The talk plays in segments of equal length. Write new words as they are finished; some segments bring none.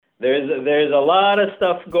There's a lot of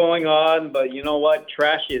stuff going on, but you know what?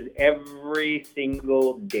 Trash is every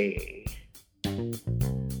single day.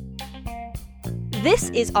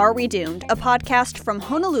 This is Are We Doomed, a podcast from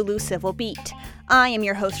Honolulu Civil Beat. I am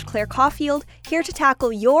your host, Claire Caulfield, here to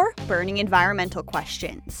tackle your burning environmental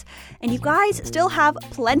questions. And you guys still have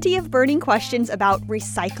plenty of burning questions about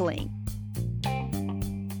recycling.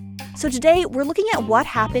 So today, we're looking at what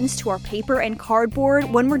happens to our paper and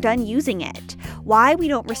cardboard when we're done using it, why we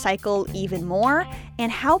don't recycle even more,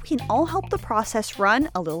 and how we can all help the process run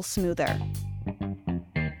a little smoother.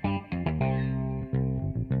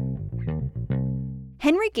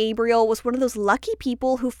 Henry Gabriel was one of those lucky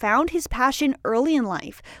people who found his passion early in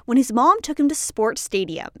life when his mom took him to sports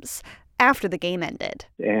stadiums after the game ended.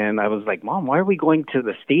 And I was like, Mom, why are we going to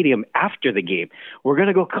the stadium after the game? We're going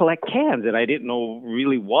to go collect cans. And I didn't know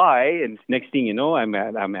really why. And next thing you know, I'm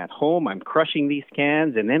at home, I'm crushing these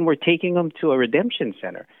cans, and then we're taking them to a redemption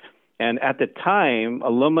center. And at the time,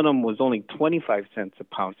 aluminum was only 25 cents a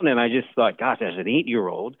pound. And I just thought, gosh, as an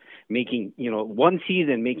 8-year-old making, one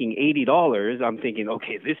season making $80, I'm thinking,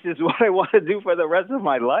 okay, this is what I want to do for the rest of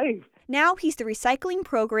my life. Now he's the Recycling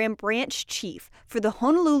Program Branch Chief for the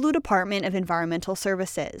Honolulu Department of Environmental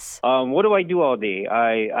Services. What do I do all day?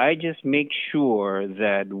 I just make sure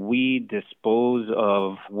that we dispose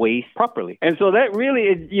of waste properly. And so that really,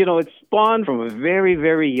 it spawned from a very,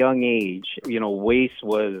 very young age. Waste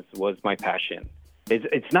was my passion.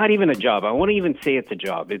 It's not even a job. I won't even say it's a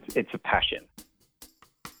job. It's a passion.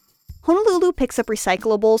 Honolulu picks up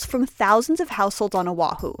recyclables from thousands of households on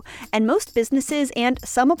Oahu, and most businesses and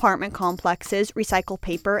some apartment complexes recycle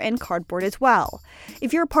paper and cardboard as well.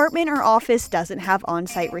 If your apartment or office doesn't have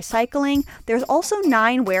on-site recycling, there's also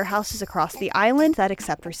 9 warehouses across the island that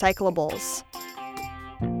accept recyclables.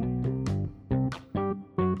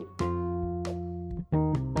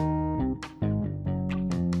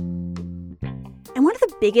 And one of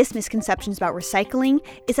the biggest misconceptions about recycling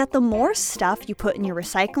is that the more stuff you put in your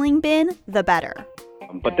recycling bin, the better.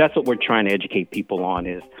 But that's what we're trying to educate people on,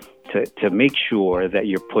 is to make sure that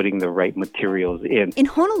you're putting the right materials in. In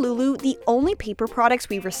Honolulu, the only paper products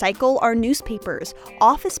we recycle are newspapers,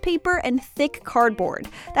 office paper, and thick cardboard.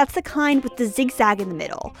 That's the kind with the zigzag in the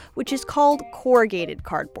middle, which is called corrugated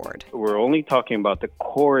cardboard. We're only talking about the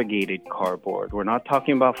corrugated cardboard. We're not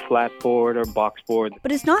talking about flatboard or boxboard.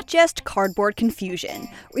 But it's not just cardboard confusion.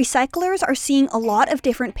 Recyclers are seeing a lot of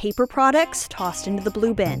different paper products tossed into the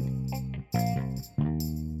blue bin.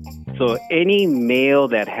 So any mail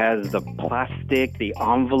that has the plastic, the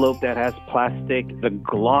envelope that has plastic, the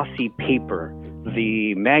glossy paper,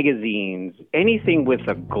 the magazines, anything with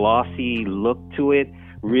a glossy look to it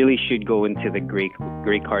really should go into the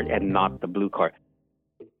gray card and not the blue card.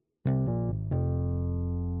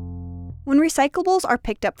 When recyclables are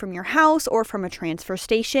picked up from your house or from a transfer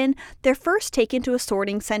station, they're first taken to a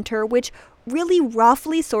sorting center, which really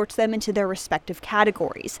roughly sorts them into their respective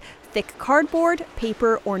categories: thick cardboard,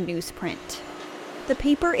 paper, or newsprint. The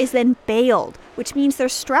paper is then baled, which means they're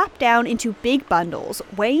strapped down into big bundles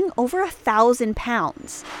weighing over 1,000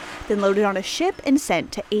 pounds, then loaded on a ship and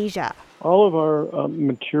sent to Asia. All of our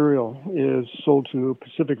material is sold to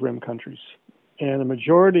Pacific Rim countries, and the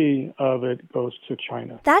majority of it goes to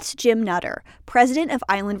China. That's Jim Nutter, president of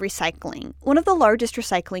Island Recycling, one of the largest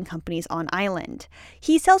recycling companies on island.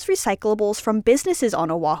 He sells recyclables from businesses on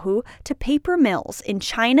Oahu to paper mills in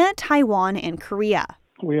China, Taiwan, and Korea.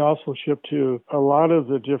 We also ship to a lot of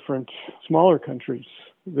the different smaller countries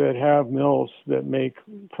that have mills that make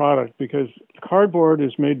product, because cardboard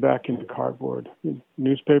is made back into cardboard.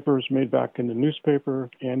 Newspaper is made back into newspaper,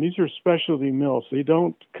 and these are specialty mills. They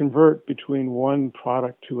don't convert between one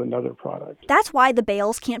product to another product. That's why the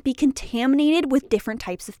bales can't be contaminated with different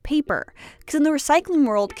types of paper. Because in the recycling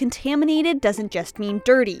world, contaminated doesn't just mean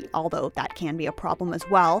dirty, although that can be a problem as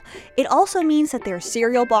well. It also means that there are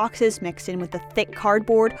cereal boxes mixed in with the thick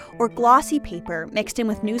cardboard or glossy paper mixed in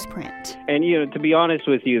with newsprint. And, to be honest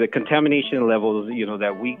with you, the contamination levels,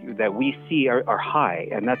 that we see are high.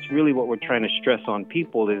 And that's really what we're trying to stress on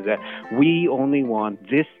people, is that we only want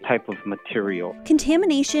this type of material.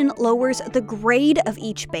 Contamination lowers the grade of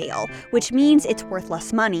each bale, which means it's worth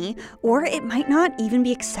less money, or it might not even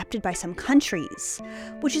be accepted by some countries.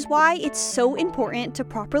 Which is why it's so important to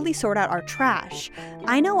properly sort out our trash.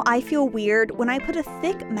 I know I feel weird when I put a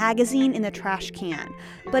thick magazine in the trash can,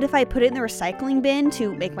 but if I put it in the recycling bin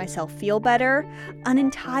to make myself feel better, an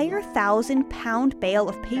entire 1,000-pound bale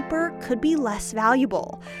of paper could be less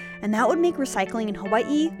valuable, and that would make recycling in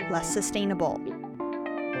Hawaii less sustainable.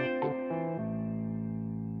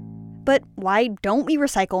 But why don't we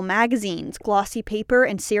recycle magazines, glossy paper,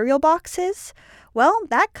 and cereal boxes? Well,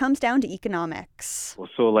 that comes down to economics.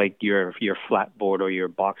 So like your flat board or your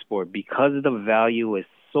box board, because the value is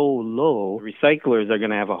so low, recyclers are going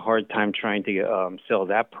to have a hard time trying to sell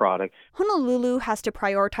that product. Honolulu has to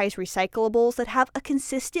prioritize recyclables that have a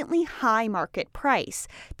consistently high market price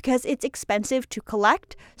because it's expensive to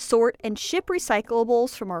collect, sort, and ship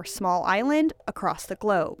recyclables from our small island across the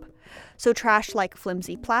globe. So trash like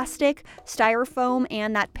flimsy plastic, styrofoam,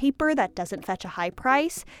 and that paper that doesn't fetch a high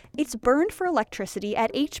price, it's burned for electricity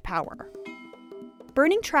at H-Power.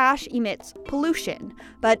 Burning trash emits pollution,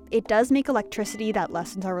 but it does make electricity that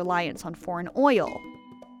lessens our reliance on foreign oil.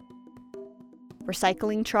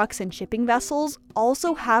 Recycling trucks and shipping vessels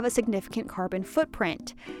also have a significant carbon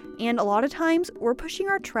footprint, and a lot of times we're pushing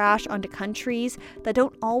our trash onto countries that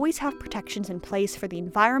don't always have protections in place for the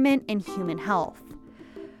environment and human health.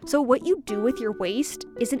 So what you do with your waste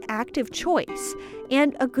is an active choice,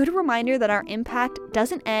 and a good reminder that our impact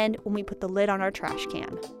doesn't end when we put the lid on our trash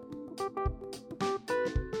can.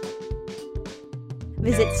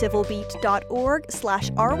 Visit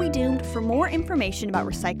civilbeat.org/arewedoomed for more information about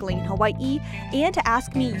recycling in Hawaii and to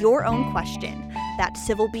ask me your own question. That's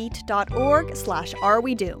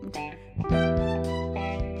civilbeat.org/arewedoomed.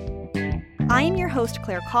 I am your host,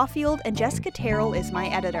 Claire Caulfield, and Jessica Terrell is my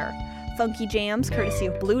editor. Funky Jams, courtesy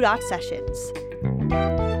of Blue Dot Sessions.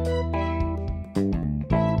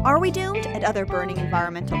 Are We Doomed? And Other Burning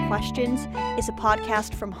Environmental Questions is a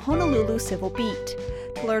podcast from Honolulu Civil Beat.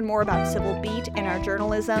 To learn more about Civil Beat and our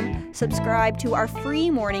journalism, subscribe to our free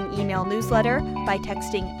morning email newsletter by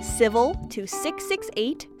texting CIVIL to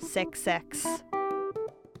 66866.